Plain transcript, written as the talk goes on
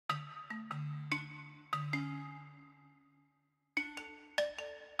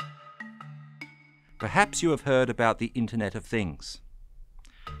Perhaps you have heard about the Internet of Things.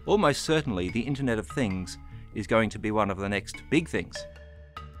 Almost certainly the Internet of Things is going to be one of the next big things.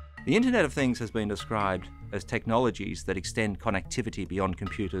 The Internet of Things has been described as technologies that extend connectivity beyond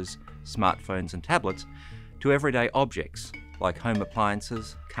computers, smartphones and tablets to everyday objects like home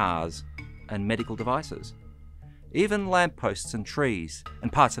appliances, cars and medical devices. Even lampposts and trees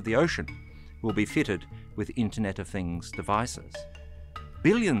and parts of the ocean will be fitted with Internet of Things devices.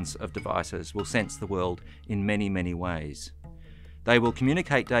 Billions of devices will sense the world in many, many ways. They will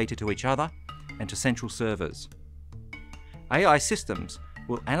communicate data to each other and to central servers. AI systems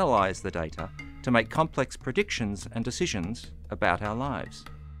will analyse the data to make complex predictions and decisions about our lives.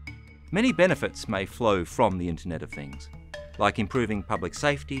 Many benefits may flow from the Internet of Things, like improving public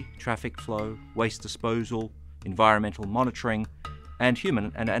safety, traffic flow, waste disposal, environmental monitoring, and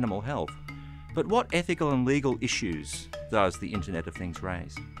human and animal health. But what ethical and legal issues does the Internet of Things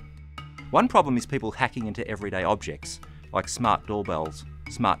raise? One problem is people hacking into everyday objects, like smart doorbells,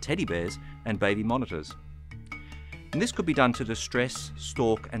 smart teddy bears, and baby monitors. And this could be done to distress,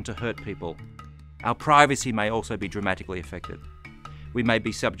 stalk, and to hurt people. Our privacy may also be dramatically affected. We may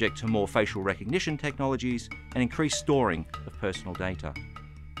be subject to more facial recognition technologies and increased storing of personal data.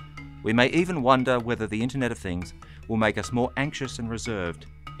 We may even wonder whether the Internet of Things will make us more anxious and reserved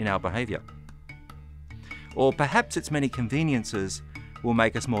in our behaviour. Or perhaps its many conveniences will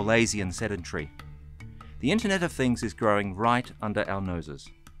make us more lazy and sedentary. The Internet of Things is growing right under our noses.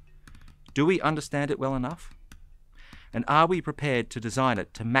 Do we understand it well enough? And are we prepared to design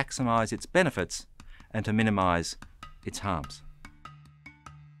it to maximise its benefits and to minimise its harms?